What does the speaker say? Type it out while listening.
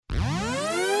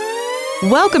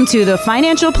Welcome to the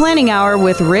Financial Planning Hour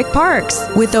with Rick Parks.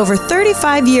 With over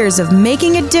 35 years of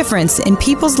making a difference in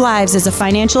people's lives as a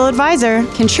financial advisor,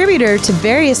 contributor to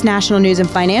various national news and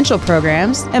financial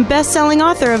programs, and best-selling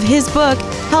author of his book,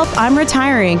 Help, I'm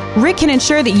Retiring, Rick can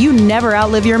ensure that you never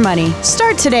outlive your money.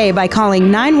 Start today by calling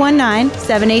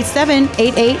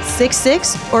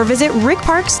 919-787-8866 or visit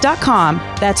rickparks.com.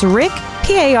 That's Rick,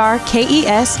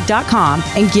 Parkes.com,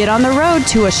 and get on the road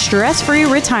to a stress-free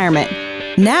retirement.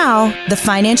 Now, the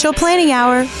Financial Planning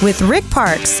Hour with Rick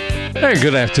Parks. Hey,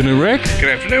 good afternoon, Rick. Good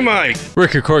afternoon, Mike.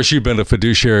 Rick, of course, you've been a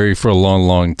fiduciary for a long,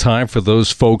 long time. For those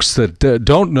folks that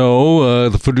don't know,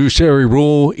 the fiduciary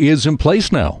rule is in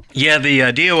place now. Yeah,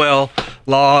 the DOL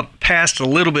law passed a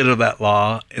little bit of that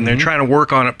law, and they're trying to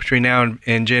work on it between now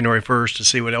and January 1st to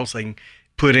see what else they can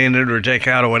put in it or take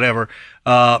out or whatever.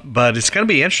 But it's going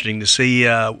to be interesting to see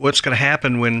what's going to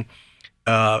happen when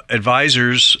all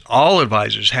advisors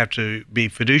have to be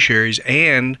fiduciaries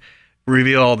and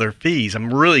reveal all their fees.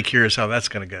 I'm really curious how that's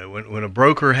going to go. When a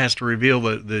broker has to reveal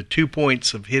the 2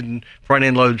 points of hidden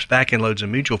front-end loads, back-end loads,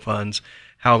 and mutual funds,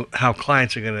 how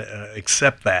clients are going to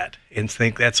accept that and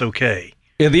think that's okay.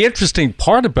 Yeah, the interesting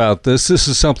part about this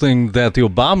is something that the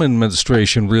Obama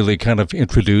administration really kind of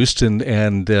introduced,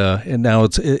 and now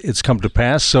it's come to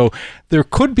pass. So there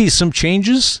could be some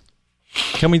changes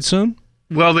coming soon.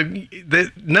 Well,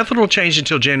 nothing will change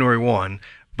until January 1,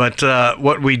 but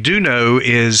what we do know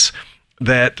is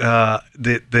that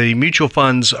the mutual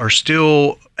funds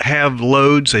still have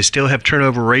loads. They still have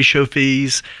turnover ratio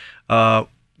fees.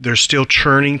 There's still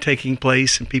churning taking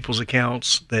place in people's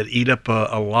accounts that eat up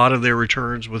a lot of their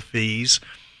returns with fees.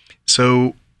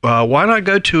 So why not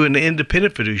go to an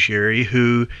independent fiduciary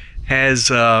who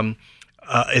has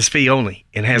is fee only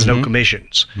and has no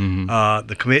commissions.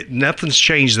 Nothing's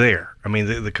changed there. I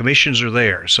mean, the commissions are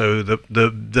there. So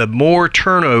the more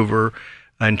turnover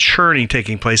and churning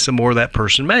taking place, the more that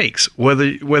person makes, whether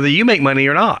you make money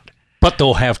or not. But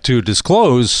they'll have to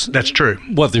disclose. That's true.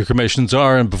 What their commissions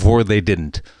are, and before they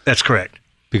didn't. That's correct.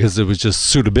 Because it was just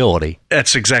suitability.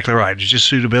 That's exactly right. It's just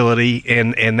suitability,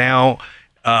 and now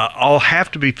all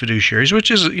have to be fiduciaries, which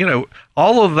is,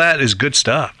 all of that is good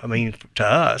stuff. I mean, to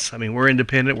us, we're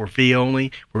independent, we're fee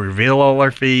only, we reveal all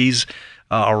our fees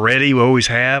already. We always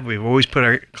have. We've always put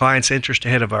our clients' interest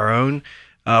ahead of our own.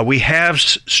 We have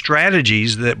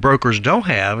strategies that brokers don't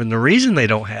have, and the reason they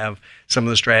don't have some of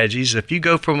the strategies, if you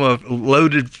go from a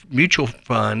loaded mutual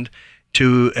fund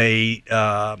to a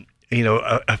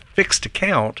fixed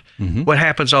account, what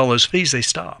happens? All those fees, they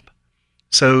stop.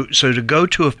 So to go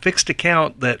to a fixed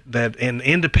account that an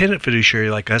independent fiduciary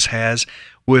like us has,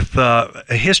 with a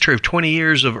history of 20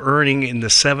 years of earning in the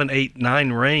 7, 8,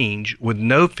 9 range with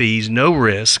no fees, no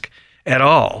risk at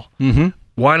all,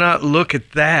 why not look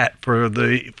at that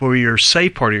for your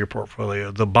safe part of your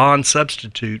portfolio, the bond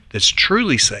substitute that's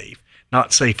truly safe,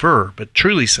 not safer, but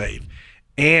truly safe,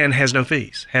 and has no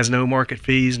fees, has no market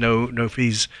fees, no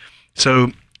fees.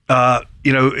 So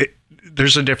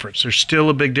there's a difference. There's still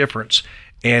a big difference.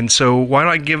 And so why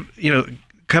not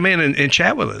come in and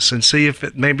chat with us and see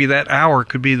if maybe that hour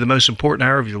could be the most important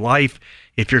hour of your life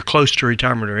if you're close to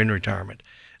retirement or in retirement.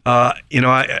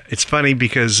 It's funny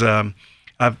because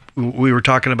we were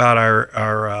talking about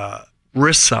our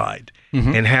risk side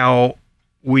and how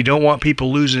we don't want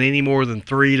people losing any more than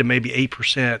 3 to maybe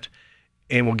 8%,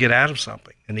 and we'll get out of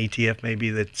something, an ETF maybe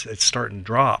that's starting to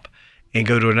drop, and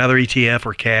go to another ETF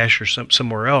or cash or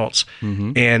somewhere else.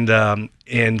 And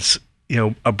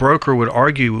a broker would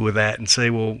argue with that and say,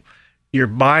 well, you're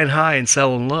buying high and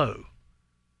selling low.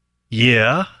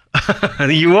 Yeah,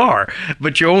 you are,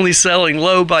 but you're only selling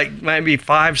low by maybe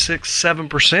 5, 6,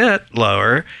 7%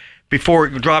 lower before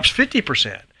it drops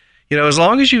 50%. As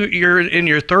long as you're in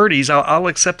your 30s, I'll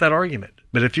accept that argument.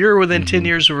 But if you're within 10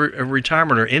 years of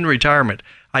retirement or in retirement,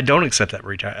 I don't accept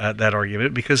that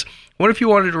argument, because what if you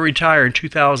wanted to retire in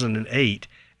 2008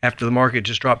 after the market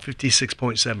just dropped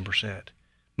 56.7%?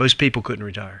 Most people couldn't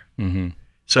retire.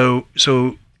 So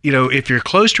if you're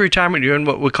close to retirement, you're in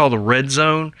what we call the red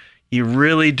zone, you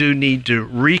really do need to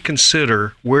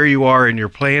reconsider where you are in your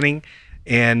planning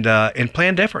and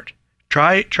plan different.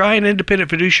 Try an independent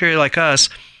fiduciary like us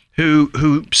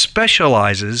who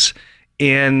specializes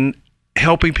in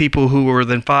helping people who are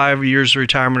within 5 years of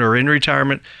retirement or in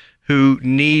retirement who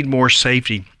need more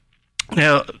safety.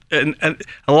 Now, and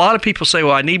a lot of people say,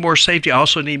 well, I need more safety. I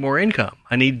also need more income.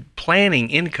 I need planning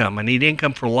income. I need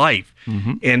income for life.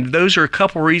 And those are a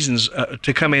couple reasons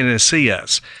to come in and see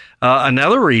us.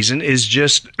 Another reason is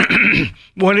just,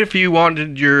 what if you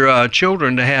wanted your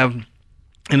children to have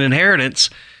an inheritance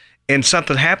and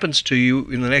something happens to you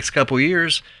in the next couple of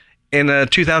years and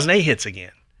 2008 hits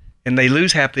again? and they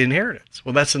lose half the inheritance.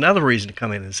 Well, that's another reason to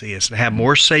come in and see us and have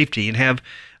more safety and have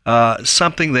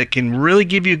something that can really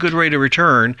give you a good rate of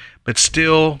return, but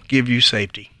still give you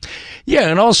safety. Yeah,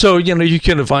 and also, you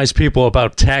can advise people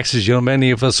about taxes.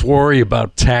 Many of us worry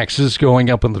about taxes going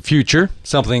up in the future,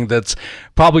 something that's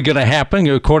probably going to happen,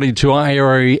 according to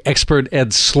IRA expert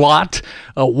Ed Slott.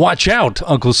 Watch out,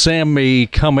 Uncle Sam may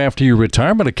come after your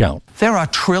retirement account. There are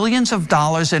trillions of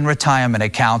dollars in retirement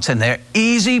accounts, and they're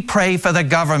easy prey for the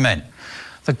government.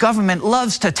 The government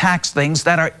loves to tax things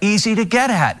that are easy to get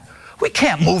at. We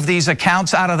can't move these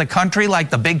accounts out of the country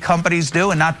like the big companies do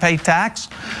and not pay tax.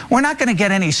 We're not going to get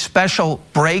any special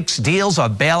breaks, deals, or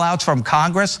bailouts from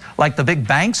Congress like the big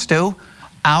banks do.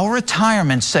 Our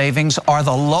retirement savings are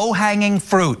the low-hanging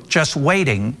fruit just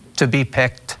waiting to be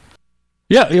picked.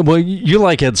 Yeah, well, you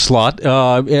like Ed Slott.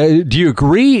 Do you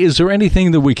agree? Is there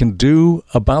anything that we can do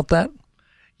about that?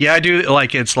 Yeah, I do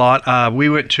like Ed Slott. We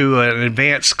went to an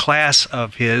advanced class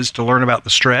of his to learn about the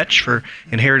stretch for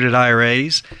inherited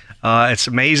IRAs. It's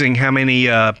amazing how many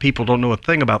people don't know a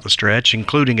thing about the stretch,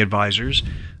 including advisors.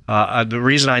 The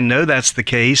reason I know that's the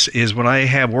case is when I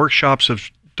have workshops of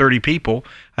 30 people,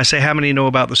 I say, how many know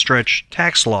about the stretch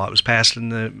tax law? It was passed in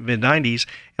the mid-90s,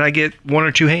 and I get one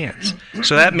or two hands.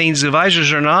 So that means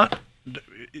advisors are not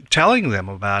telling them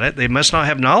about it. They must not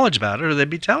have knowledge about it, or they'd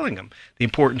be telling them the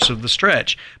importance of the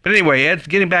stretch. But anyway,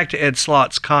 getting back to Ed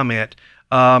Slott's comment,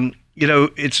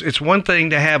 it's one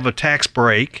thing to have a tax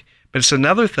break, but it's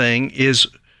another thing is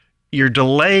you're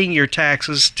delaying your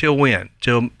taxes till when?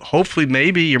 Till hopefully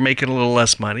maybe you're making a little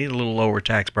less money, a little lower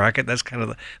tax bracket. That's kind of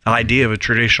the idea of a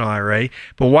traditional IRA.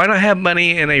 But why not have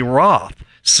money in a Roth?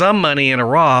 Some money in a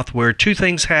Roth where two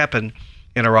things happen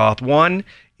in a Roth. One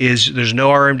is there's no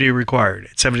RMD required.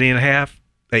 At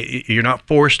 70.5, you're not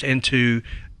forced into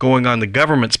going on the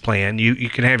government's plan. You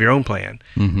can have your own plan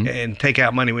and take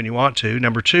out money when you want to.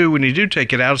 Number two, when you do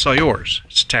take it out, it's all yours.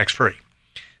 It's tax-free.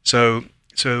 So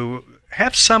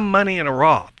have some money in a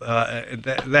Roth.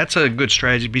 That's a good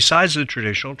strategy. Besides the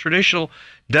traditional,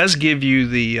 does give you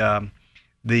the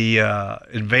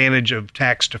advantage of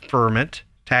tax deferment,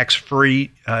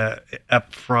 tax-free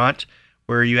up front,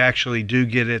 where you actually do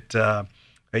get it.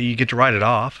 You get to write it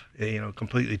off,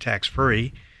 completely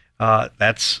tax-free.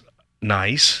 That's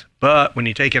nice. But when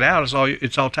you take it out,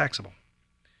 it's all taxable.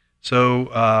 So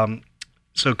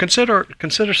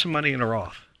consider some money in a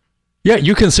Roth. Yeah,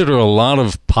 you consider a lot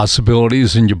of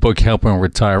possibilities in your book, Helping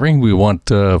Retiring. We want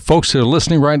folks that are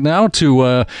listening right now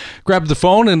to grab the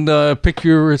phone and pick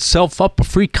yourself up a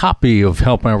free copy of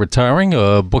Helping Retiring,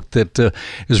 a book that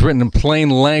is written in plain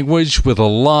language with a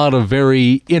lot of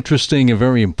very interesting and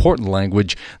very important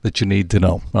language that you need to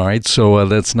know. All right, so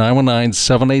that's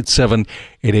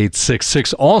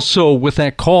 919-787-8866. Also, with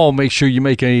that call, make sure you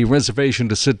make a reservation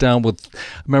to sit down with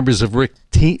members of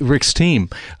Rick's team.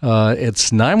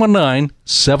 It's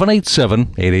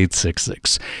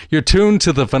 919-787-8866. You're tuned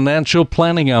to the Financial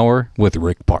Planning Hour with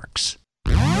Rick Parks.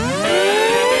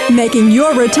 Making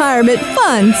your retirement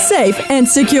fun, safe, and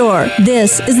secure.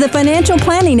 This is the Financial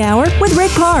Planning Hour with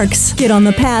Rick Parks. Get on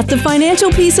the path to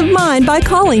financial peace of mind by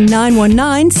calling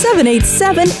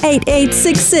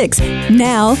 919-787-8866.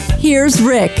 Now, here's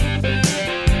Rick.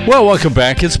 Well, welcome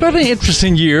back. It's been an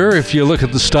interesting year if you look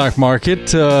at the stock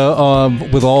market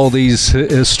with all these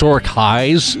historic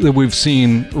highs that we've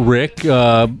seen, Rick.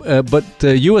 But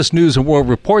U.S. News and World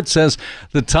Report says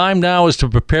the time now is to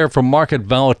prepare for market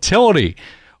volatility,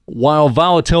 while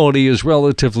volatility is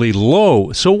relatively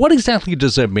low. So what exactly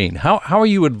does that mean? How are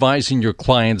you advising your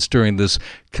clients during this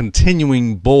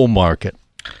continuing bull market?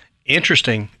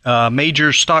 Interesting.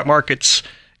 Major stock markets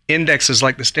indexes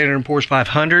like the Standard & Poor's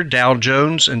 500, Dow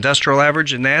Jones Industrial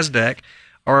Average, and NASDAQ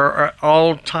are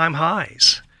all-time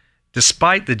highs,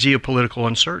 despite the geopolitical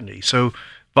uncertainty. So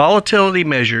volatility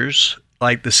measures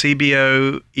like the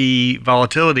CBOE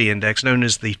Volatility Index, known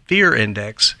as the Fear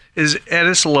Index, is at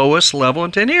its lowest level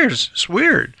in 10 years. It's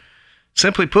weird.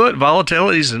 Simply put,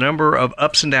 volatility is the number of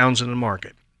ups and downs in the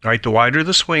market. All right, the wider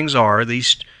the swings are,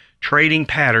 these trading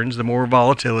patterns, the more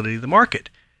volatility of the market.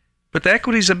 But the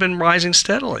equities have been rising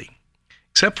steadily.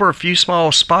 Except for a few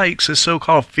small spikes, this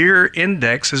so-called fear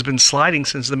index has been sliding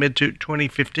since the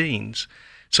mid-2015s.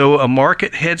 So a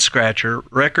market head-scratcher,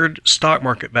 record stock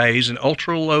market values, and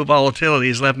ultra-low volatility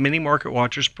has left many market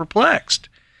watchers perplexed.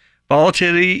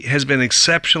 Volatility has been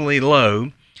exceptionally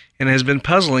low and has been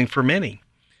puzzling for many.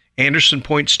 Anderson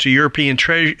points to European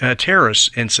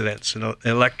terrorist incidents and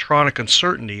electronic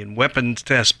uncertainty and weapons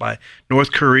tests by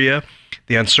North Korea,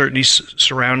 the uncertainty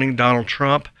surrounding Donald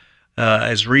Trump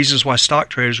as reasons why stock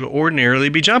traders will ordinarily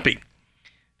be jumping.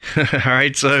 All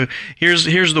right, so here's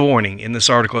the warning in this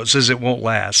article. It says it won't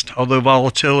last. Although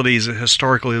volatility is at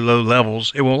historically low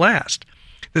levels, it won't last.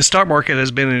 The stock market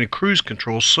has been in a cruise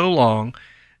control so long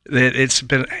that it's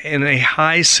been in a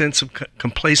high sense of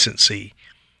complacency.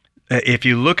 If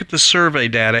you look at the survey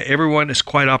data, everyone is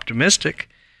quite optimistic,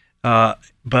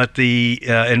 but the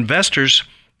investors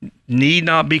need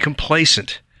not be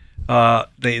complacent.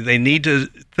 They need to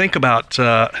think about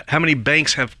how many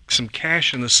banks have some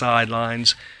cash in the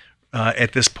sidelines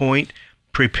at this point.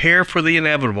 Prepare for the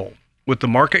inevitable. With the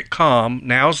market calm,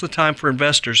 now's the time for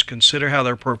investors to consider how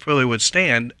their portfolio would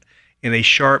stand in a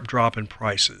sharp drop in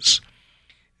prices.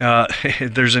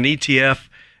 There's an ETF,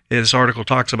 this article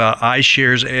talks about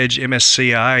iShares Edge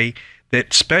MSCI,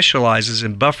 that specializes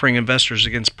in buffering investors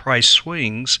against price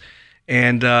swings.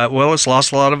 And, it's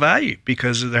lost a lot of value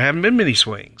because there haven't been many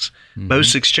swings. Mm-hmm.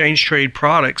 Most exchange trade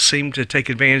products seem to take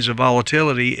advantage of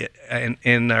volatility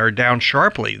and are down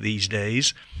sharply these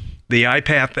days. The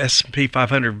iPath S&P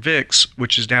 500 VIX,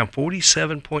 which is down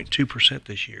 47.2%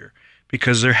 this year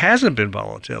because there hasn't been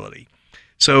volatility.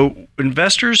 So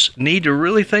investors need to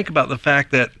really think about the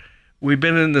fact that we've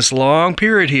been in this long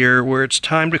period here where it's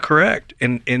time to correct.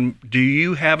 And do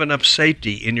you have enough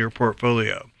safety in your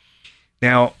portfolio?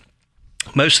 Now,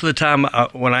 most of the time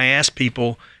when I ask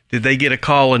people, did they get a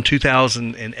call in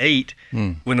 2008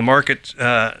 when the market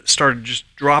started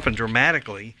just dropping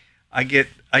dramatically, I get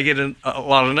a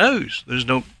lot of no's. There's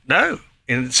no.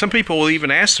 And some people will even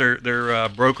ask their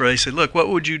broker, they say, look, what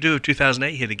would you do if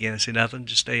 2008 hit again? I say, nothing,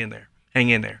 just stay in there. Hang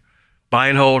in there. Buy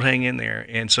and hold, hang in there.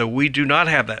 And so we do not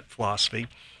have that philosophy.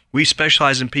 We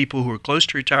specialize in people who are close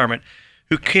to retirement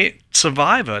who can't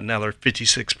survive another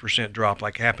 56% drop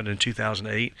like happened in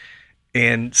 2008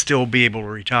 and still be able to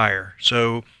retire.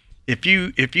 So if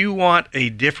you want a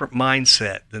different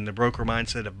mindset than the broker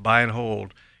mindset of buy and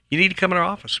hold, you need to come in our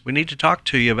office. We need to talk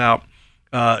to you about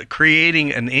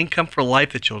creating an income for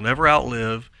life that you'll never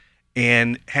outlive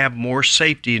and have more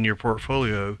safety in your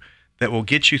portfolio that will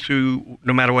get you through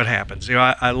no matter what happens.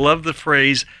 I love the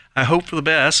phrase, I hope for the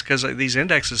best, because these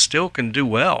indexes still can do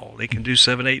well. They can do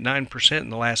 7, 8, 9% in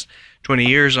the last 20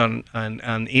 years on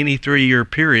any 3-year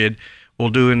period. We'll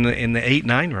do in the 8,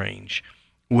 9 range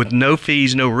with no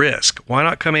fees, no risk. Why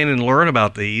not come in and learn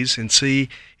about these and see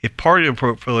if part of your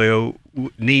portfolio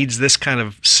needs this kind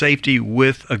of safety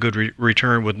with a good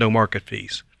return with no market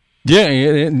fees? Yeah,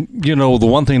 and the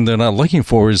one thing they're not looking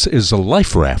for is a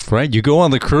life raft, right? You go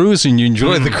on the cruise and you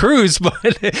enjoy the cruise, but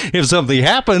if something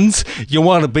happens, you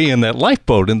want to be in that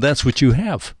lifeboat, and that's what you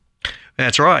have.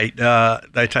 That's right.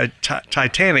 The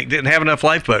Titanic didn't have enough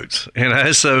lifeboats,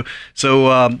 So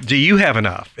do you have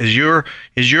enough? Is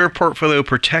your portfolio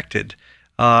protected?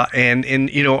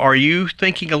 And are you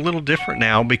thinking a little different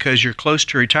now because you're close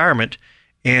to retirement,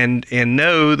 and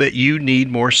know that you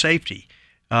need more safety?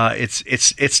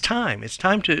 It's time. It's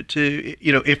time to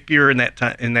if you're in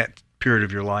that period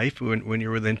of your life when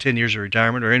you're within 10 years of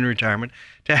retirement or in retirement,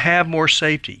 to have more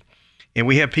safety. And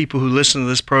we have people who listen to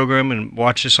this program and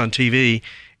watch this on TV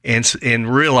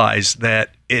and realize that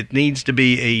it needs to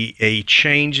be a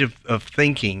change of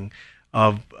thinking,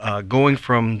 of going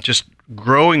from just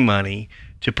growing money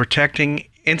to protecting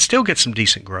and still get some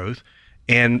decent growth,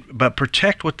 but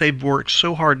protect what they've worked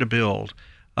so hard to build.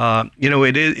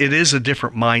 It is a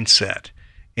different mindset.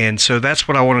 And so that's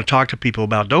what I want to talk to people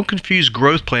about. Don't confuse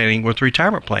growth planning with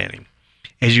retirement planning.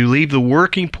 As you leave the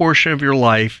working portion of your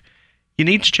life, you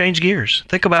need to change gears.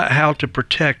 Think about how to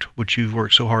protect what you've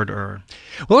worked so hard to earn.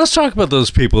 Well, let's talk about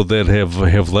those people that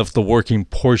have left the working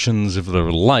portions of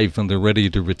their life and they're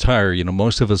ready to retire.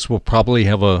 Most of us will probably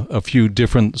have a few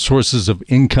different sources of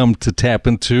income to tap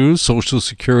into. Social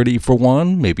Security for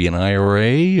one, maybe an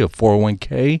IRA, a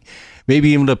 401k, maybe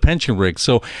even a pension rig.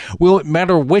 So will it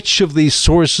matter which of these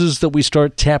sources that we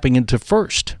start tapping into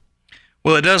first?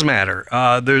 Well, it does matter.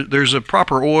 There's a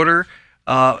proper order.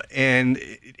 And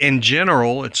in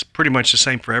general, it's pretty much the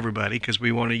same for everybody because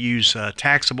we want to use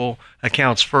taxable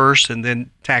accounts first, and then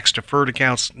tax-deferred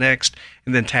accounts next,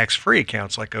 and then tax-free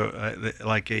accounts like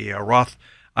a Roth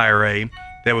IRA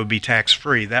that would be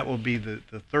tax-free. That will be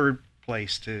the third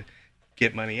place to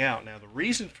get money out. Now, the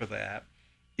reason for that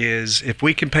is if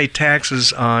we can pay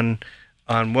taxes on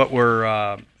what we're,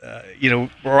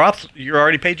 Roth, you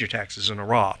already paid your taxes in a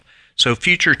Roth. So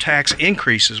future tax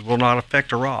increases will not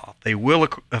affect a Roth. They will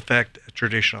affect a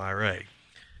traditional IRA.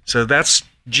 So that's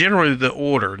generally the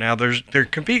order. Now, there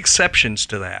can be exceptions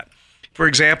to that. For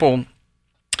example,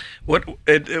 what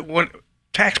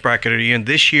tax bracket are you in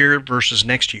this year versus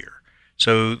next year?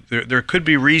 So there could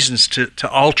be reasons to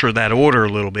alter that order a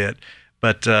little bit,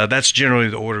 but that's generally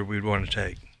the order we'd want to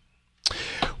take.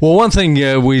 Well, one thing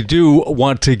we do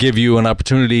want to give you an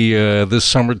opportunity this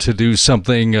summer to do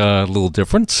something a little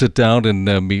different. Sit down and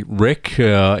meet Rick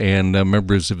and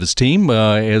members of his team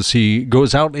as he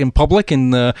goes out in public.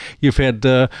 And you've had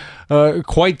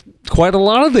quite a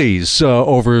lot of these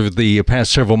over the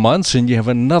past several months, and you have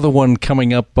another one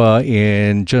coming up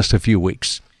in just a few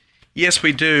weeks. Yes,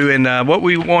 we do. And what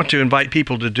we want to invite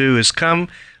people to do is come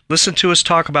listen to us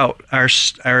talk about our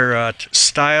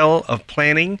style of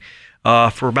planning.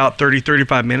 For about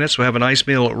 35 minutes. We'll have a nice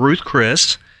meal at Ruth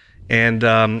Chris. And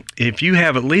if you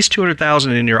have at least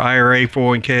 $200,000 in your IRA,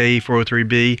 401k,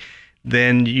 403b,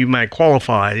 then you might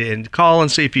qualify. And call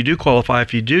and see if you do qualify.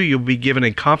 If you do, you'll be given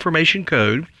a confirmation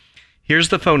code. Here's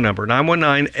the phone number,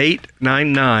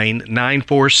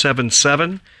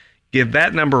 919-899-9477. Give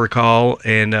that number a call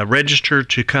and register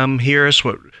to come hear us,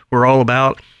 what we're all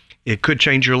about. It could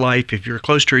change your life if you're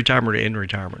close to retirement or in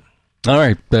retirement. All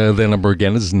right, the number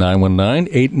again is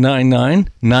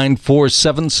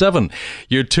 919-899-9477.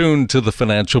 You're tuned to the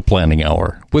Financial Planning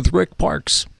Hour with Rick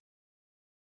Parks.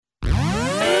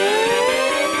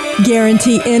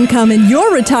 Guarantee income in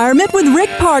your retirement with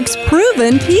Rick Parks'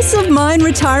 proven peace of mind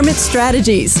retirement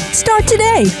strategies. Start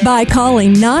today by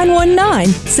calling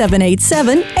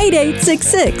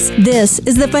 919-787-8866. This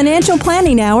is the Financial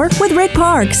Planning Hour with Rick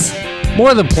Parks.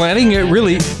 More than planning, it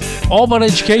really all about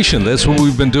education. That's what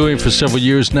we've been doing for several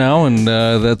years now, and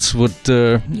that's what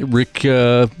Rick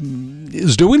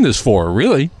is doing this for,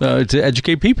 really, to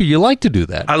educate people. You like to do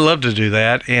that. I love to do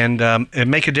that and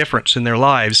make a difference in their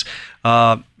lives.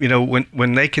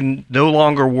 When they can no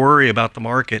longer worry about the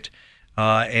market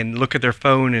and look at their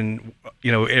phone and,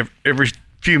 every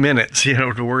few minutes,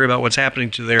 to worry about what's happening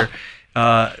to their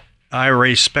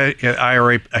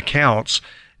IRA accounts.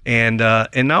 And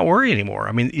not worry anymore.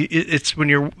 I mean, it's when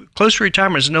you're close to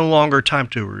retirement, it's no longer time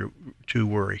to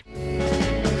worry.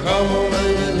 Come on,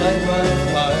 baby, light my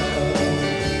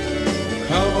fire.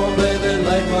 Come on, baby,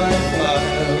 light my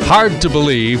fire. Hard to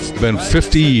believe, been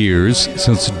 50 years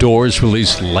since Doors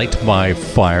released Light My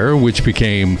Fire, which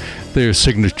became their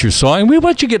signature song. We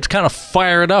want you to get kind of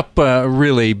fired up,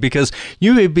 really, because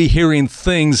you may be hearing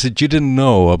things that you didn't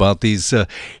know about these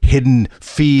hidden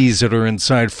fees that are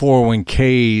inside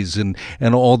 401ks and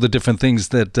all the different things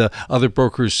that other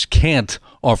brokers can't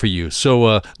offer you.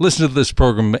 So listen to this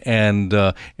program and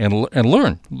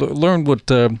learn what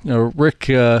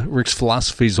Rick's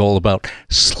philosophy is all about.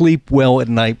 Sleep well at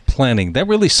night planning. That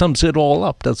really sums it all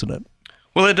up, doesn't it?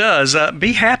 Well, it does.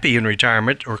 Be happy in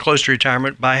retirement or close to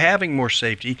retirement by having more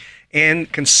safety and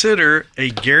consider a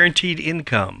guaranteed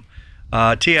income.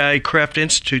 TIAA-CREF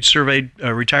Institute surveyed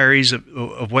retirees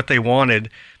of what they wanted,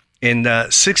 and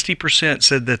 60%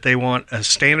 said that they want a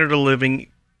standard of living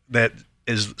that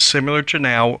is similar to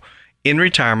now in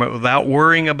retirement without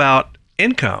worrying about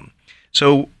income.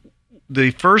 So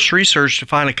the first research to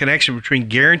find a connection between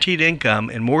guaranteed income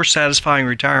and more satisfying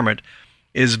retirement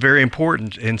is very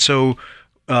important. And so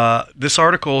this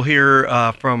article here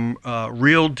from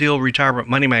Real Deal Retirement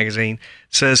Money Magazine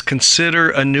says, consider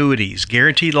annuities.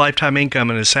 Guaranteed lifetime income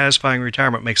and a satisfying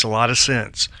retirement makes a lot of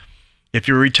sense. If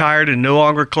you're retired and no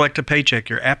longer collect a paycheck,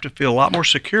 you're apt to feel a lot more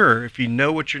secure if you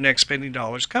know what your next spending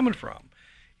dollar is coming from.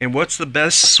 And what's the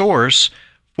best source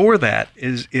for that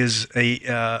is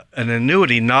an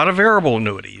annuity, not a variable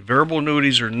annuity. Variable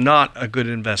annuities are not a good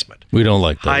investment. We don't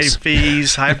like those.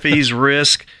 High fees,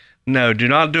 risk. No, do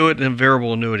not do it in a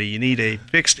variable annuity. You need a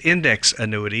fixed index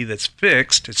annuity that's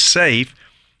fixed, it's safe,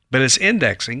 but it's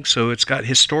indexing, so it's got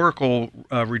historical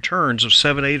returns of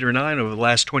 7, 8, or 9 over the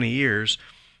last 20 years,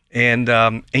 and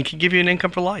can give you an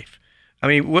income for life. I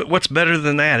mean, what's better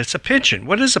than that? It's a pension.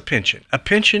 What is a pension? A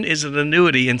pension is an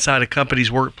annuity inside a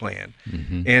company's work plan.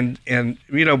 Mm-hmm. And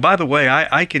by the way,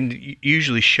 I can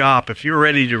usually shop. If you're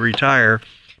ready to retire,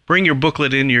 bring your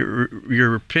booklet in,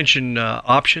 your pension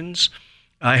options.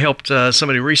 I helped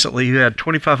somebody recently who had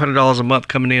 $2,500 a month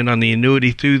coming in on the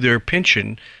annuity through their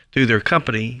pension, through their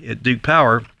company at Duke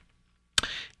Power.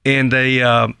 And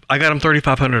I got them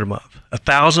 $3,500 a month,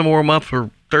 $1,000 more a month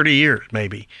for 30 years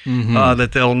maybe,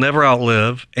 that they'll never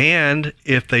outlive. And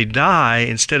if they die,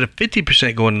 instead of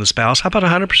 50% going to the spouse, how about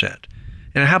 100%?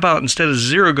 And how about instead of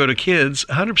 0 go to kids,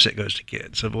 100% goes to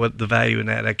kids of what the value in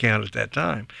that account at that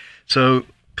time. So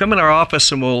come in our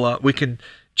office and we can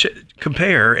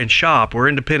compare and shop. We're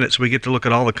independent, so we get to look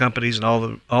at all the companies and all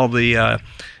the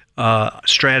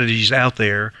strategies out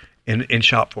there and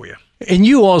shop for you. And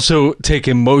you also take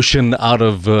emotion out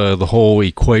of the whole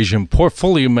equation.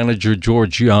 Portfolio manager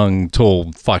George Young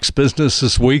told Fox Business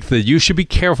this week that you should be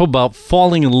careful about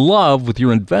falling in love with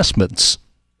your investments.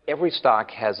 Every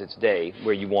stock has its day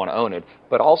where you want to own it,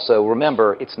 but also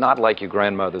remember, it's not like your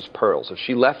grandmother's pearls. If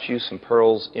she left you some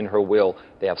pearls in her will,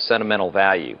 they have sentimental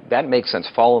value. That makes sense.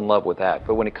 Fall in love with that.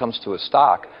 But when it comes to a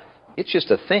stock, it's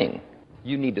just a thing.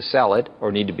 You need to sell it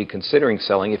or need to be considering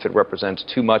selling if it represents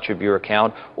too much of your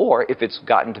account or if it's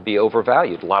gotten to be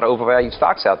overvalued. A lot of overvalued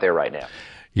stocks out there right now.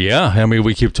 Yeah, I mean,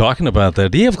 we keep talking about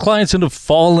that. Do you have clients that have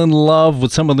fallen in love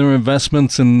with some of their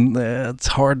investments and it's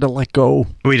hard to let go?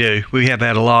 We do. We have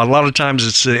that a lot. A lot of times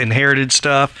it's inherited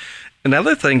stuff.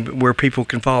 Another thing where people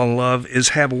can fall in love is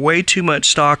have way too much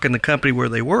stock in the company where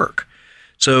they work.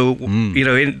 So,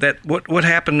 what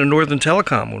happened to Northern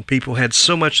Telecom when people had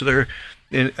so much of their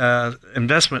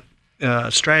investment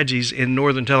strategies in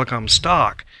Northern Telecom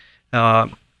stock?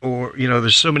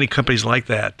 There's so many companies like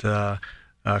that.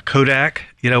 Kodak,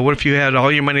 what if you had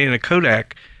all your money in a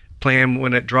Kodak plan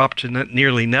when it dropped to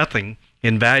nearly nothing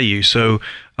in value? So,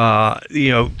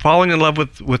 falling in love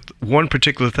with one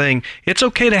particular thing, it's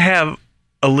okay to have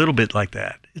a little bit like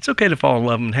that. It's okay to fall in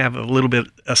love and have a little bit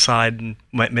aside and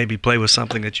maybe play with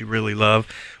something that you really love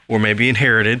or maybe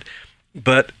inherited,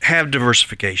 but have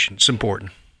diversification. It's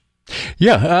important.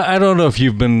 Yeah, I don't know if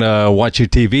you've been watching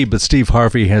TV, but Steve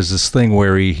Harvey has this thing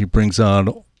where he brings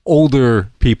on older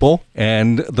people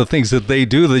and the things that they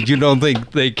do that you don't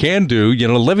think they can do.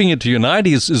 Living into your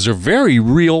 90s is a very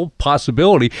real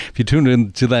possibility. If you tune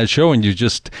into that show and you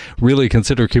just really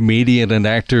consider comedian and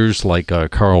actors like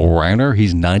Carl Reiner,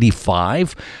 he's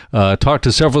 95. Talked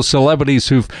to several celebrities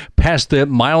who've passed that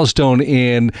milestone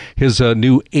in his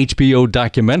new HBO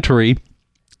documentary.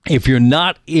 If you're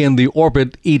not in the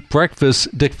orbit, eat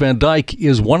breakfast. Dick Van Dyke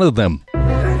is one of them.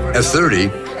 At 30,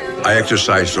 I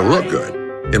exercise to look good.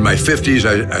 In my 50s,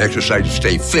 I exercise to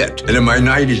stay fit. And in my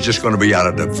 90s, just going to be out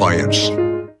of defiance.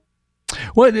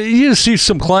 What, you see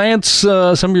some clients,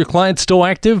 some of your clients still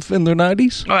active in their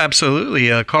 90s? Oh, absolutely.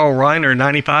 Carl Reiner,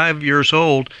 95 years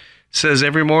old, says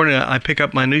every morning I pick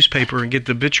up my newspaper and get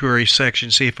the obituary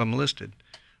section, see if I'm listed.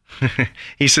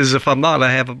 He says, if I'm not,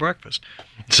 I have a breakfast.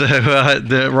 So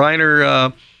the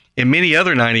Reiner and many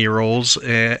other 90-year-olds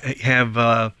have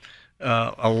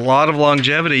a lot of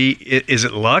longevity. Is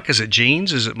it luck? Is it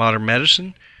genes? Is it modern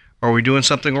medicine? Or are we doing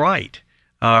something right?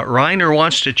 Reiner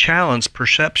wants to challenge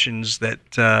perceptions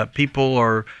that people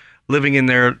are living in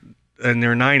their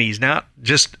 90s, not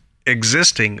just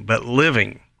existing, but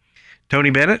living.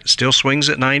 Tony Bennett still swings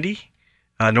at 90.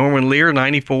 Norman Lear,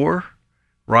 94.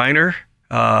 Reiner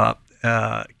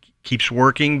keeps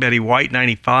working. Betty White,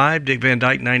 95. Dick Van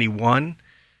Dyke, 91.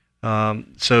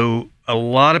 So a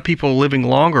lot of people living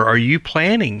longer. Are you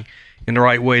planning in the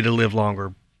right way to live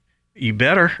longer? You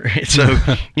better. So,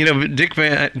 Dick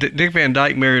Van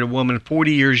Dyke married a woman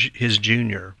 40 years his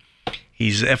junior.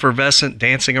 He's effervescent,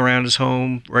 dancing around his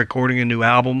home, recording a new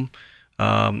album.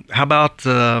 How about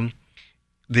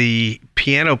the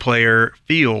piano player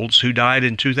Fields, who died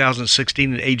in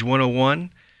 2016 at age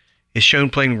 101, is shown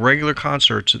playing regular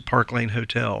concerts at Park Lane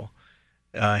Hotel.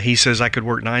 He says, I could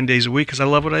work 9 days a week because I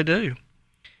love what I do.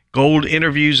 Gold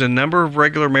interviews a number of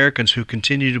regular Americans who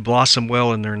continue to blossom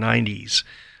well in their 90s.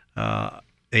 A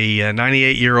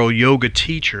 98-year-old yoga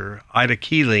teacher, Ida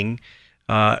Keeling,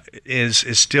 is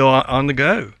still on the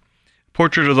go.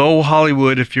 Portrait of the old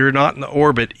Hollywood, if you're not in the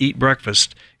orbit, eat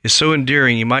breakfast, is so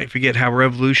endearing you might forget how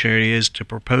revolutionary it is to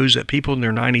propose that people in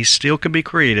their 90s still can be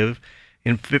creative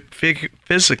and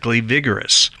physically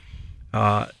vigorous.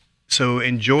 So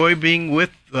enjoy being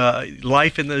with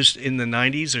life in the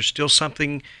 90s. There's still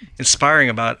something inspiring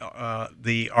about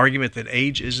the argument that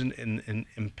age isn't an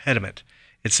impediment.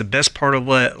 It's the best part of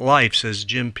life, says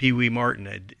Jim Pee Wee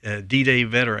Martin, a D-Day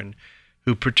veteran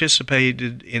who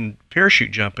participated in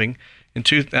parachute jumping in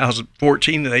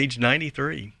 2014 at age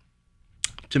 93.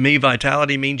 To me,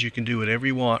 vitality means you can do whatever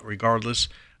you want, regardless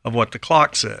of what the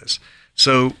clock says.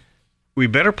 So we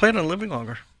better plan on living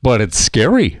longer. But it's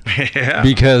scary. Yeah.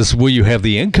 Because will you have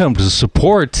the income to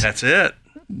support That's it.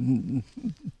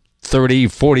 30,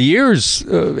 40 years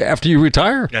after you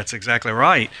retire? That's exactly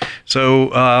right.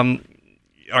 So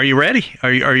are you ready?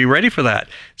 Are you ready for that?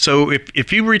 So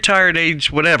if you retire at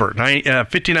age whatever,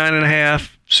 59 and a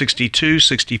half, 62,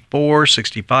 64,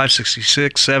 65,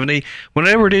 66, 70,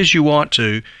 whenever it is you want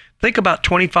to, think about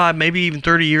 25, maybe even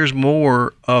 30 years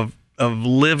more of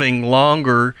living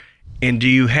longer. And do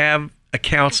you have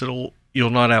accounts that you'll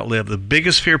not outlive? The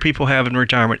biggest fear people have in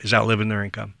retirement is outliving their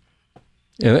income.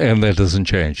 And that doesn't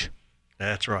change.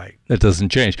 That's right. That doesn't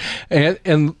change.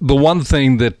 And the one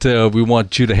thing that we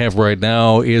want you to have right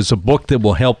now is a book that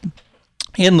will help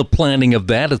in the planning of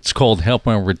that. It's called Help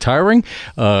on Retiring.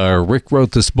 Rick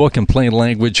wrote this book in plain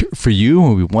language for you.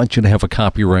 We want you to have a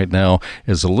copy right now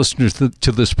as a listener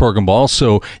to this program.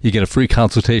 Also, you get a free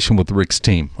consultation with Rick's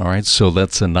team. All right, so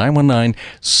that's a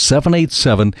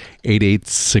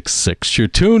 919-787-8866. You're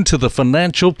tuned to the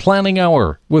Financial Planning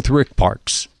Hour with Rick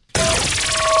Parks.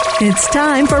 It's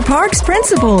time for Parks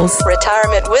Principles.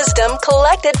 Retirement wisdom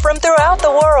collected from throughout the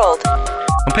world.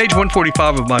 On page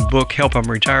 145 of my book, Help I'm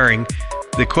Retiring,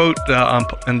 the quote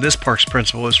on this Parks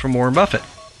Principle is from Warren Buffett.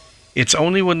 It's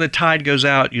only when the tide goes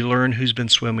out you learn who's been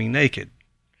swimming naked.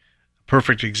 A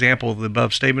perfect example of the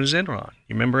above statement is Enron.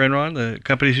 You remember Enron, the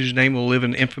company whose name will live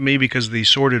in infamy because the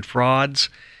sordid frauds,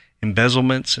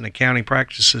 embezzlements, and accounting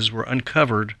practices were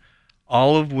uncovered,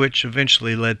 all of which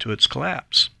eventually led to its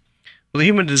collapse. Well, the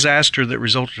human disaster that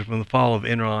resulted from the fall of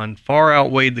Enron far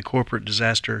outweighed the corporate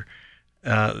disaster.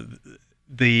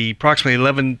 The approximately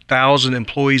 11,000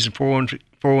 employees and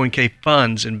 401k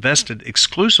funds invested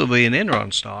exclusively in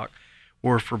Enron stock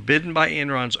were forbidden by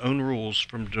Enron's own rules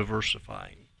from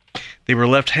diversifying. They were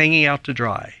left hanging out to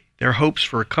dry, their hopes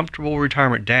for a comfortable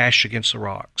retirement dashed against the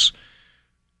rocks.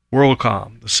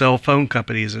 WorldCom, the cell phone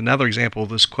company, is another example of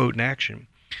this quote in action.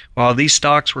 While these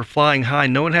stocks were flying high,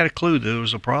 no one had a clue that there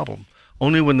was a problem.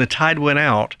 Only when the tide went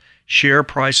out, share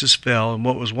prices fell, and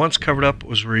what was once covered up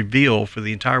was revealed for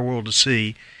the entire world to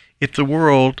see. If the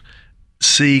world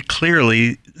see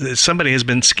clearly that somebody has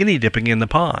been skinny dipping in the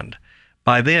pond.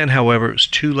 By then, however, it was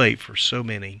too late for so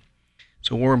many.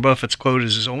 So Warren Buffett's quote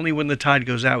is only when the tide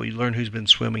goes out you learn who's been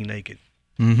swimming naked.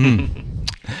 Mm-hmm.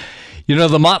 You know,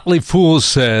 the Motley Fool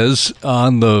says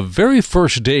on the very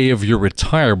first day of your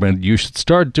retirement, you should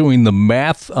start doing the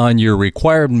math on your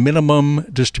required minimum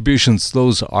distributions,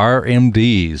 those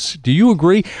RMDs. Do you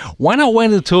agree? Why not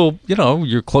wait until,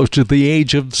 you're close to the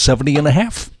age of 70 and a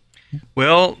half?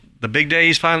 Well, the big day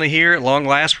is finally here. At long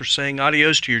last, we're saying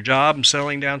adios to your job and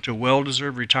settling down to a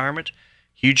well-deserved retirement.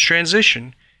 Huge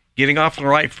transition. Getting off on the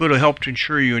right foot will help to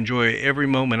ensure you enjoy every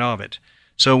moment of it.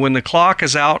 So when the clock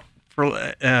is out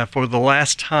for the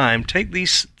last time, take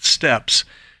these steps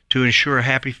to ensure a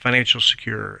happy, financial,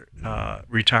 secure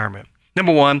retirement.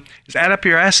 Number one is add up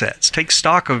your assets. Take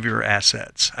stock of your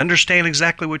assets. Understand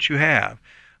exactly what you have.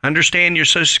 Understand your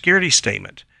Social Security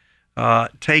statement.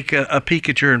 Take a peek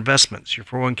at your investments, your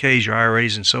 401ks, your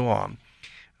IRAs, and so on.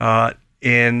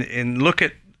 And look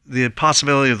at the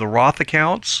possibility of the Roth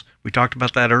accounts. We talked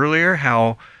about that earlier,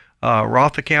 how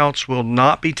Roth accounts will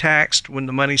not be taxed when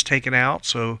the money's taken out.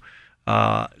 So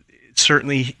it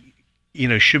certainly,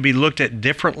 should be looked at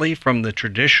differently from the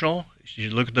traditional. You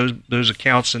look at those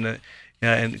accounts in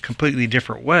a completely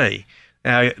different way.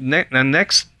 Now,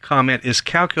 next comment is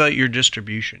calculate your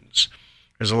distributions.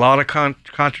 There's a lot of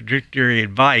contradictory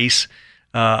advice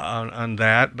on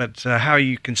that, but how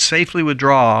you can safely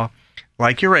withdraw,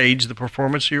 like your age, the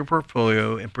performance of your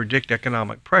portfolio, and predict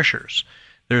economic pressures.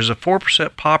 There's a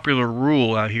 4% popular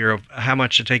rule out here of how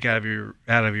much to take out of your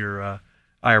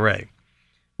IRA.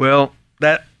 Well,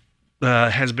 that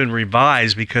has been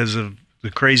revised because of the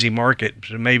crazy market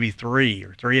to maybe 3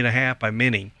 or 3.5 by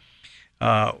many.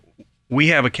 We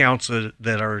have accounts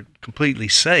that are completely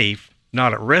safe,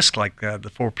 not at risk like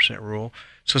the 4% rule.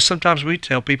 So sometimes we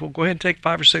tell people, go ahead and take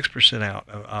 5 or 6% out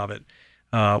of it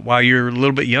while you're a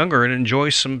little bit younger and enjoy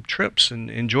some trips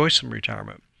and enjoy some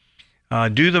retirement.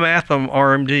 Do the math on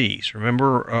RMDs.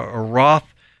 Remember, a Roth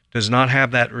does not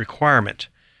have that requirement.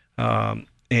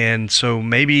 And so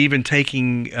maybe even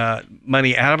taking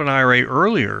money out of an IRA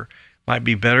earlier might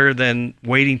be better than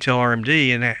waiting till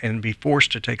RMD and be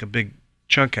forced to take a big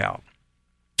chunk out.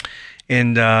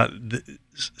 And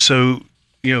so,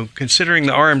 considering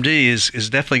the RMD is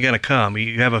definitely going to come.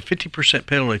 You have a 50%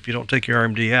 penalty if you don't take your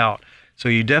RMD out. So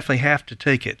you definitely have to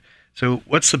take it. So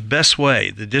what's the best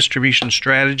way? The distribution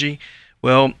strategy?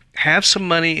 Well, have some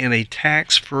money in a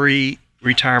tax-free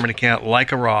retirement account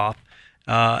like a Roth,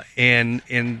 and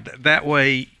that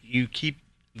way you keep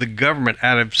the government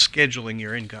out of scheduling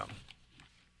your income.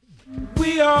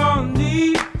 We all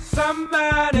need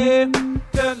somebody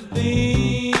to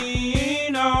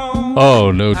lean on.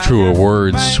 Oh, no truer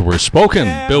words were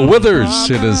spoken. Bill Withers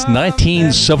in his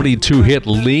 1972 hit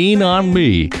Lean on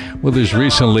Me. Withers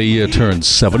recently turned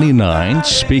 79.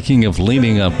 Speaking of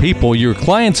leaning on people, your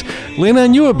clients lean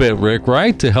on you a bit, Rick,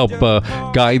 right? To help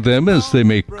guide them as they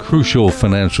make crucial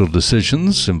financial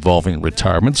decisions involving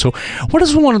retirement. So what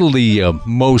is one of the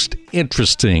most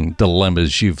interesting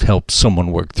dilemmas you've helped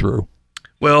someone work through?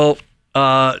 Well,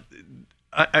 I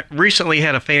recently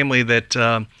had a family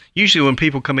that usually when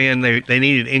people come in, they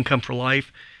need an income for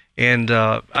life. And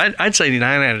I'd say 9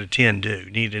 out of 10 do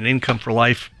need an income for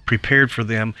life prepared for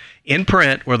them in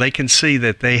print where they can see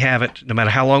that they have it no matter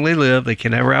how long they live. They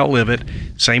can never outlive it.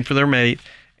 Same for their mate,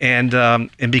 and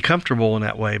be comfortable in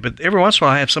that way. But every once in a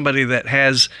while, I have somebody that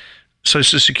has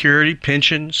Social Security,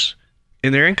 pensions,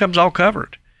 and their income's all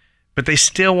covered, but they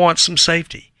still want some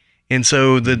safety. And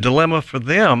so the dilemma for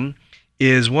them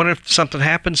is, what if something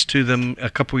happens to them a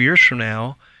couple years from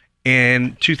now,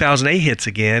 and 2008 hits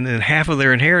again, and half of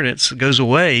their inheritance goes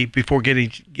away before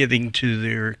getting to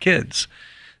their kids.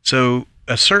 So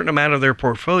a certain amount of their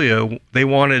portfolio they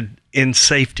wanted in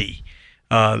safety.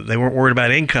 They weren't worried about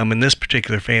income in this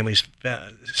particular family's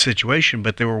situation,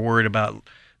 but they were worried about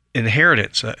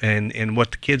inheritance and what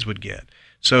the kids would get.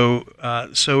 So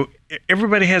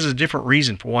everybody has a different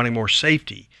reason for wanting more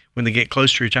safety when they get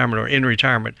close to retirement or in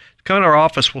retirement. Come to our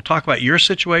office. We'll talk about your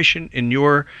situation and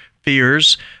your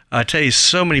fears. I tell you,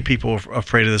 so many people are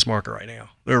afraid of this market right now.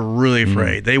 They're really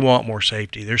afraid. They want more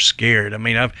safety. They're scared. I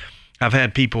mean, I've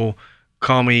had people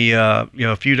call me, a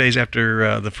few days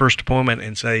after the first appointment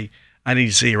and say, "I need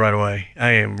to see you right away.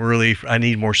 I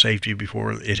need more safety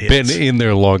before it hits." Been in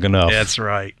there long enough. That's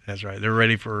right. They're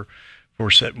ready for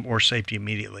more safety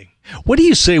immediately. What do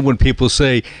you say when people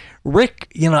say,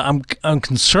 "Rick, I'm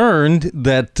concerned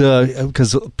that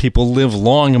because people live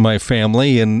long in my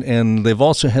family, and they've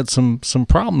also had some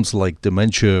problems like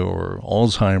dementia or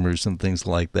Alzheimer's and things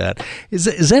like that." Is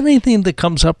that anything that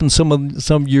comes up in some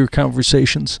of your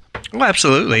conversations? Well,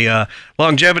 absolutely.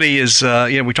 Longevity is,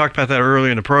 we talked about that earlier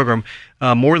in the program.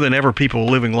 More than ever, people are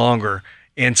living longer.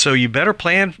 And so you better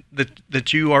plan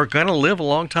that you are going to live a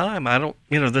long time.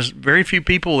 There's very few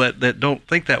people that don't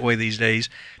think that way these days,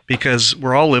 because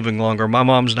we're all living longer. My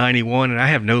mom's 91, and I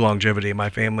have no longevity in my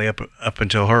family up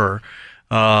until her.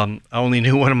 I only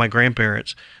knew one of my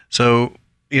grandparents. So,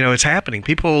 it's happening.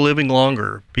 People are living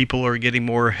longer. People are getting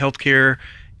more health care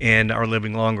and are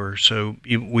living longer. So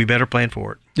we better plan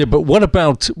for it. Yeah, but what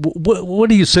about, what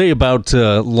do you say about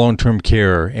long-term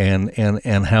care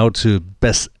and how to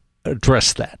best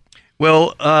address that?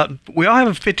 Well, we all have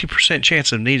a 50%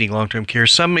 chance of needing long-term care.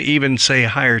 Some even say a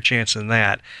higher chance than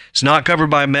that. It's not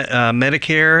covered by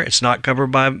Medicare. It's not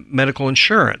covered by medical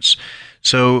insurance.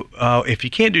 So if you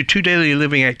can't do 2 daily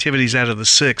living activities out of the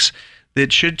 6,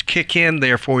 that should kick in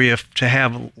there for you to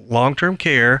have long-term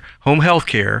care, home health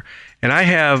care. And I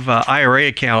have IRA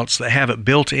accounts that have it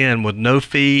built in with no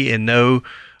fee and no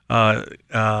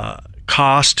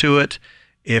cost to it.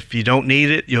 If you don't need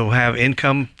it, you'll have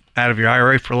income out of your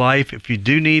IRA for life. If you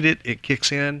do need it, it kicks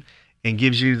in and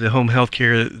gives you the home health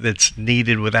care that's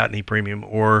needed without any premium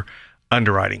or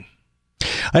underwriting.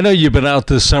 I know you've been out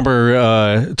this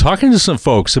summer talking to some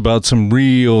folks about some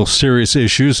real serious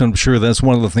issues. I'm sure that's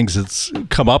one of the things that's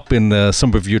come up in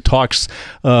some of your talks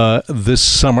this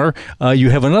summer. You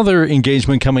have another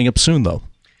engagement coming up soon, though.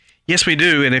 Yes, we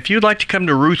do. And if you'd like to come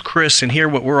to Ruth Chris and hear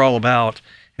what we're all about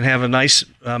and have a nice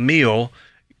meal,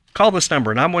 call this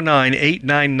number,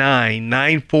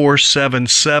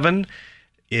 919-899-9477.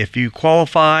 If you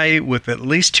qualify with at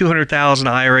least $200,000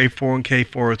 IRA, 401k,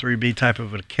 403b type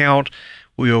of an account,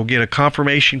 we'll get a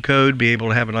confirmation code, be able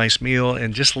to have a nice meal,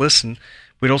 and just listen.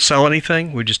 We don't sell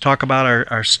anything. We just talk about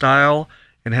our style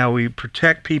and how we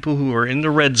protect people who are in the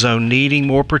red zone needing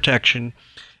more protection.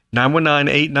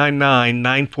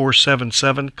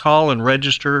 919-899-9477. Call and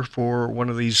register for one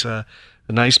of these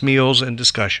nice meals and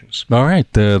discussions. All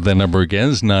right. The number again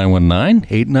is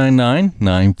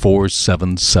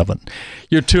 919-899-9477.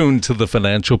 You're tuned to the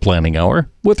Financial Planning Hour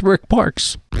with Rick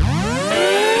Parks.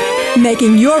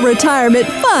 Making your retirement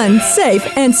fun, safe,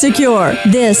 and secure.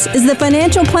 This is the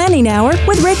Financial Planning Hour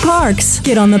with Rick Parks.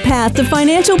 Get on the path to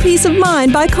financial peace of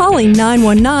mind by calling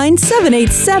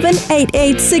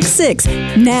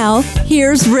 919-787-8866. Now,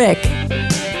 here's Rick.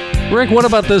 Rick, what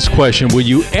about this question? Will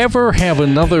you ever have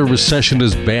another recession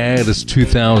as bad as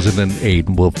 2008?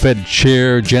 Well, Fed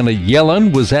Chair Janet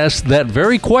Yellen was asked that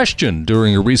very question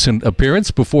during a recent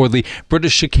appearance before the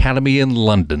British Academy in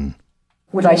London.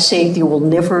 Would I say there will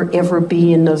never, ever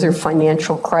be another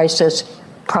financial crisis?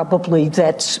 Probably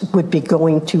that would be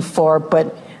going too far,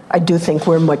 but I do think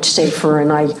we're much safer,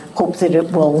 and I hope that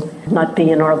it will not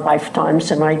be in our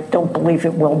lifetimes, and I don't believe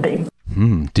it will be.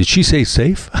 Did she say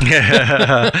safe?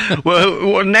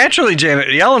 Well, naturally, Janet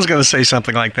Yellen's going to say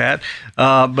something like that,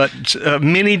 but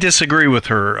many disagree with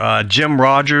her. Jim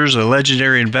Rogers, a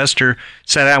legendary investor,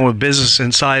 sat down with Business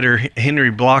Insider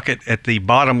Henry Blockett at the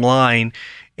Bottom Line,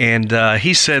 and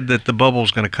he said that the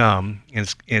bubble's going to come,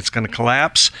 and it's going to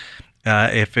collapse.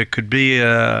 If it could be,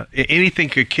 anything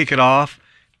could kick it off,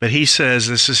 but he says,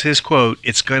 this is his quote,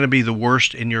 "It's going to be the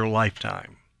worst in your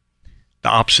lifetime." the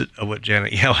opposite of what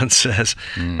Janet Yellen says.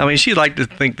 I mean, she'd like to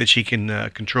think that she can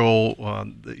control,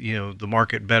 the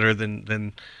market better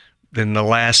than the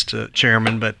last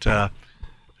chairman, but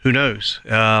who knows?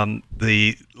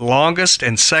 The longest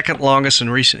and second longest in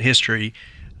recent history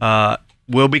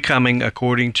will be coming,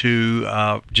 according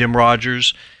to Jim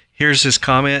Rogers. Here's his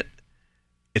comment.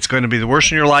 It's going to be the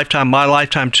worst in your lifetime, my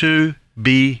lifetime too.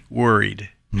 Be worried.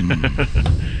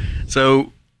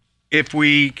 So if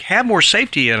we have more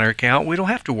safety in our account, we don't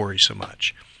have to worry so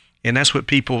much. And that's what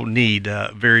people need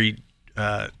very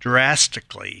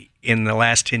drastically in the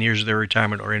last 10 years of their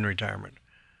retirement or in retirement.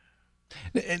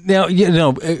 Now,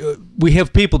 we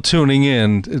have people tuning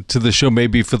in to the show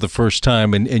maybe for the first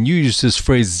time, and you use this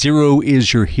phrase, zero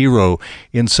is your hero.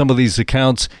 In some of these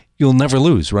accounts, you'll never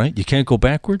lose, right? You can't go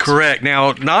backwards? Correct.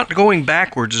 Now, not going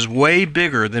backwards is way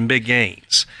bigger than big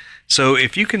gains. So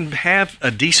if you can have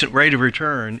a decent rate of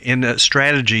return in a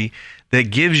strategy that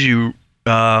gives you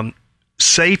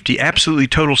safety, absolutely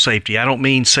total safety. I don't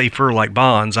mean safer like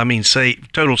bonds. I mean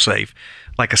total safe,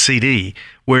 like a CD,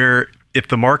 where if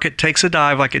the market takes a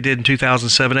dive like it did in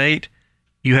 2007-8,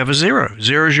 you have a zero.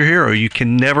 Zero is your hero. You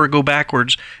can never go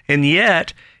backwards. And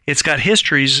yet, it's got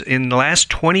histories in the last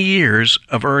 20 years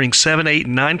of earning 7, 8,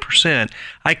 and 9%.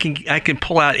 I can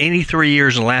pull out any 3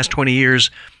 years in the last 20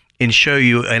 years and show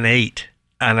you an 8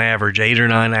 on average, 8 or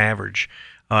 9 average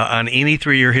on any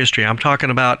 3-year history. I'm talking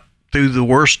about through the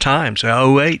worst times,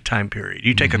 08 time period.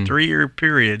 You take a 3-year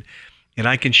period, and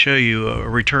I can show you a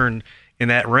return in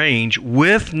that range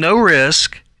with no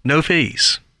risk, no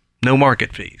fees, no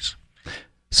market fees.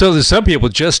 So there's some people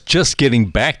just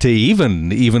getting back to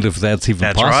even if that's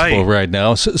possible right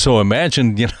now. So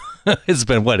imagine, it's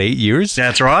been, 8 years?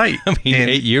 That's right. I mean,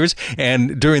 8 years.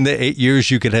 And during the 8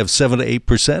 years, you could have 7 to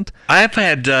 8%? I've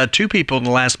had 2 people in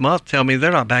the last month tell me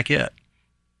they're not back yet.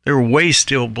 They're way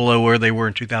still below where they were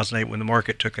in 2008 when the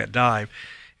market took that dive.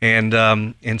 And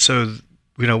so,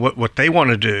 what they want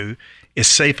to do is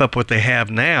safe up what they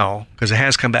have now, because it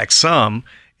has come back some,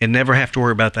 and never have to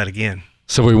worry about that again.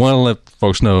 So we want to let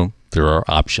folks know there are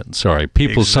options. All right.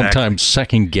 People sometimes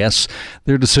second guess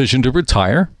their decision to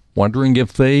retire, wondering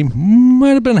if they might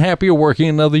have been happier working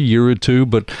another year or two,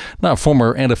 but not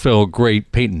former NFL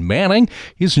great Peyton Manning.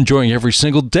 He's enjoying every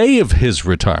single day of his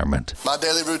retirement. My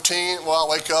daily routine, I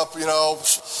wake up,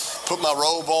 put my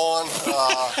robe on.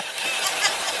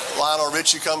 Lionel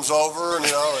Richie comes over and,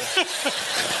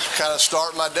 kind of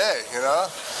start my day,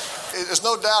 There's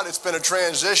no doubt it's been a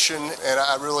transition, and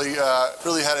I really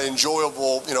had an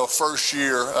enjoyable, first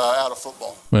year out of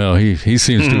football. Well, he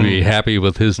seems to be happy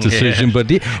with his decision, but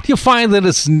do you find that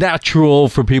it's natural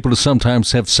for people to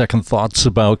sometimes have second thoughts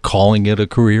about calling it a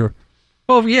career?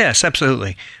 Well, yes,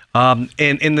 absolutely. And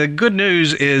the good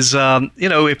news is,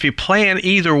 if you plan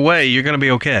either way, you're going to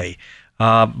be okay.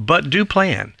 But do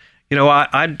plan.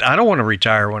 I don't want to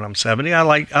retire when I'm 70. I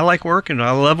like working.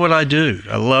 I love what I do.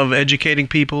 I love educating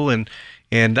people, and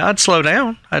I'd slow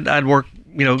down. I'd work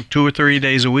 2 or 3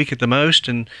 days a week at the most,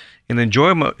 and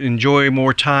enjoy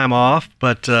more time off.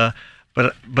 But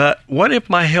what if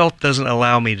my health doesn't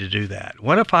allow me to do that?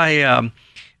 What if I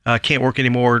can't work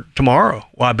anymore tomorrow?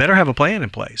 Well, I better have a plan in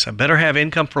place. I better have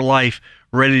income for life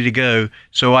ready to go,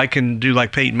 so I can do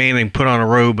like Peyton Manning, put on a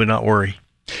robe and not worry.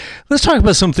 Let's talk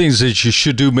about some things that you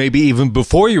should do maybe even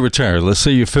before you retire. Let's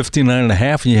say you're 59 and a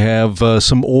half and you have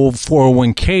some old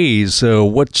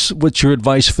 401ks. What's your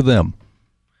advice for them?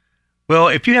 Well,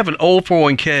 if you have an old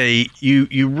 401k,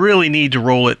 you really need to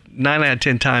roll it 9 out of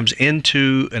 10 times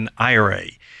into an IRA.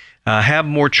 Have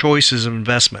more choices of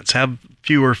investments. Have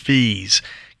fewer fees.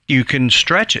 You can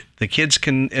stretch it. The kids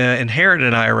can inherit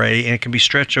an IRA, and it can be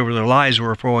stretched over their lives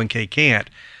where a 401k can't.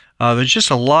 There's just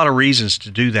a lot of reasons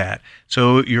to do that.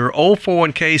 So your old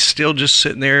 401k is still just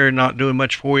sitting there and not doing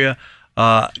much for you.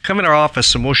 Come in our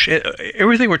office, and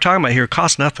everything we're talking about here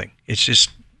costs nothing. It's just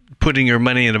putting your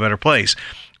money in a better place.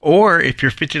 Or if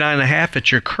you're 59 and a half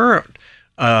at your current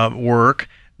work,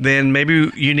 then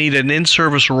maybe you need an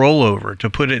in-service rollover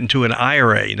to put it into an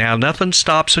IRA. Now, nothing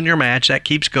stops on your match. That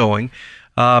keeps going.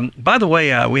 By the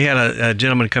way, we had a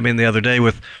gentleman come in the other day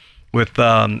with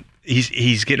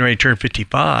he's getting ready to turn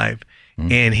 55,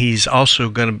 and he's also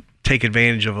going to take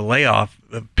advantage of a layoff,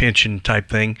 a pension type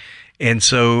thing. And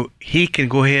so he can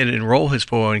go ahead and enroll his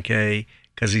 401k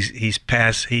because he's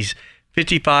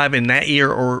 55 in that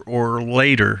year or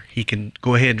later. He can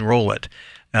go ahead and roll it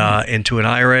into an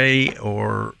IRA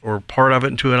or part of it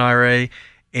into an IRA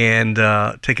and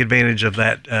take advantage of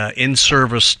that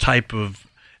in-service type of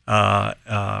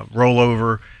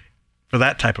rollover for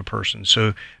that type of person.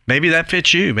 So maybe that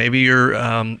fits you. Maybe you're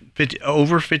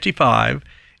over 55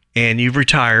 and you've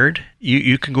retired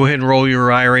you can go ahead and roll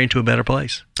your IRA into a better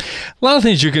place. A lot of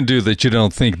things you can do that you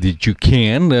don't think that you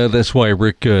can. That's why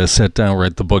Rick sat down,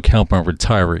 wrote the book, Help on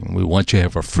Retiring. We want you to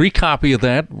have a free copy of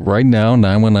that right now,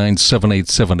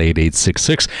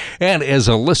 919-787-8866. And as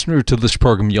a listener to this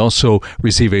program, you also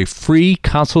receive a free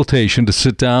consultation to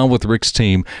sit down with Rick's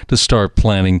team to start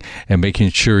planning and making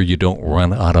sure you don't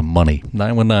run out of money.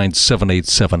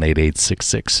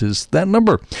 919-787-8866 is that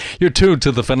number. You're tuned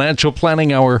to the Financial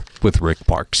Planning Hour with Rick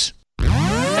Parks.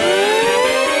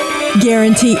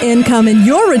 Guarantee income in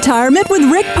your retirement with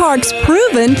Rick Parks'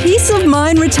 proven peace of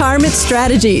mind retirement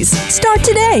strategies. Start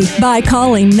today by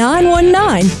calling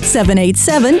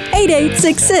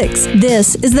 919-787-8866.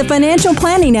 This is the Financial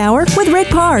Planning Hour with Rick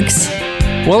Parks.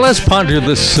 Well, let's ponder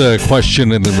this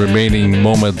question in the remaining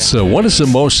moments. What is the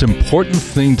most important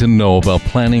thing to know about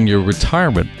planning your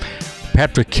retirement?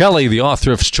 Patrick Kelly, the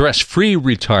author of Stress-Free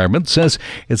Retirement, says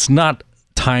it's not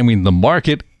timing the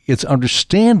market, it's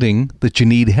understanding that you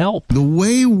need help. The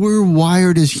way we're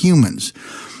wired as humans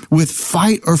with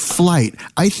fight or flight,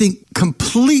 I think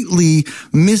completely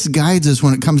misguides us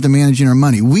when it comes to managing our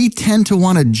money. We tend to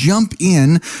want to jump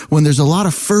in when there's a lot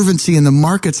of fervency and the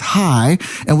market's high,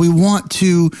 and we want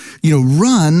to,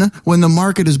 run when the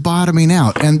market is bottoming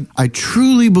out. And I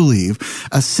truly believe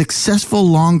a successful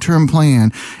long-term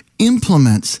plan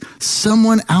implements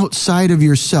someone outside of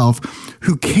yourself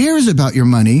who cares about your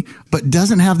money but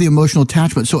doesn't have the emotional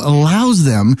attachment, so it allows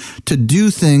them to do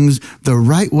things the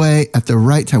right way at the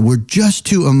right time. We're just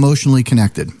too emotionally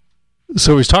connected.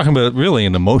 So he's talking about really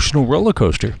an emotional roller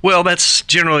coaster. Well, that's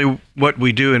generally what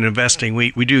we do in investing. We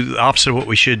do the opposite of what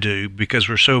we should do because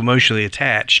we're so emotionally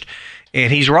attached.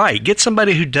 And he's right. Get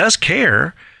somebody who does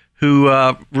care, who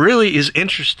really is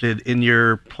interested in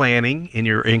your planning, in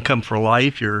your income for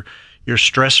life, your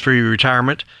stress-free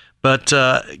retirement. But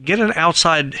get an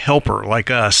outside helper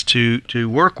like us to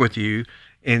work with you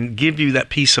and give you that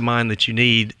peace of mind that you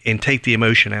need and take the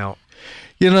emotion out.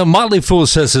 Motley Fool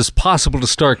says it's possible to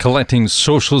start collecting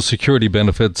Social Security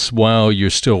benefits while you're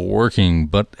still working.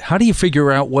 But how do you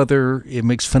figure out whether it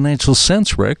makes financial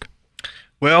sense, Rick?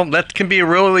 Well, that can be a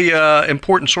really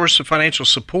important source of financial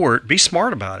support. Be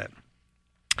smart about it.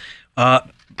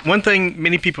 One thing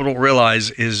many people don't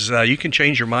realize is you can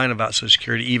change your mind about Social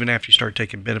Security even after you start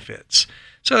taking benefits.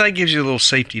 So that gives you a little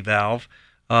safety valve.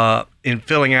 In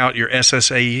filling out your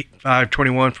SSA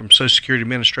 521 from Social Security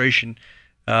Administration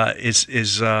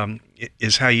is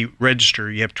how you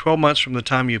register. You have 12 months from the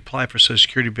time you apply for Social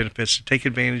Security benefits to take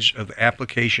advantage of the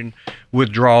application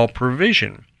withdrawal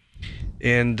provision.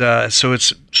 And so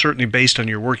it's certainly based on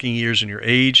your working years and your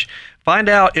age. Find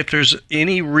out if there's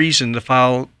any reason to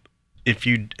file if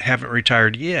you haven't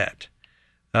retired yet.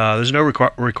 There's no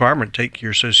requirement to take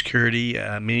your Social Security,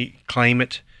 claim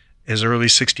it as early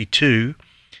as 62,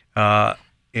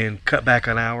 and cut back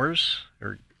on hours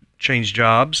or change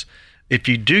jobs. If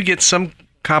you do get some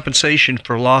compensation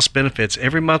for lost benefits,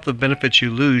 every month of benefits you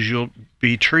lose, you'll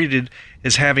be treated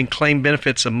as having claimed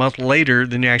benefits a month later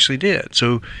than you actually did.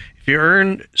 So if you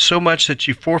earn so much that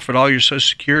you forfeit all your Social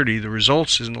Security, the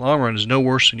results in the long run is no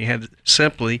worse than you had to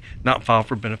simply not file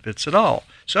for benefits at all.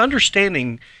 So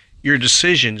understanding your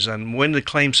decisions on when to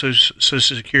claim Social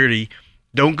Security,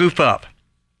 don't goof up.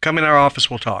 Come in our office,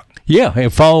 we'll talk. Yeah,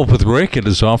 and follow up with Rick at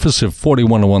his office at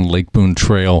 4101 Lake Boone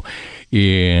Trail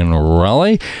in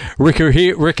Raleigh.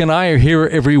 Rick and I are here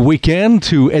every weekend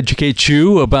to educate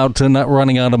you about not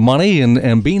running out of money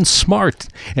and being smart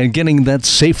and getting that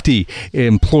safety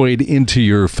employed into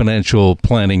your financial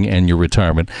planning and your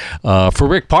retirement. For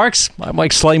Rick Parks, I'm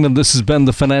Mike Slayman. This has been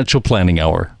the Financial Planning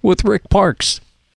Hour with Rick Parks.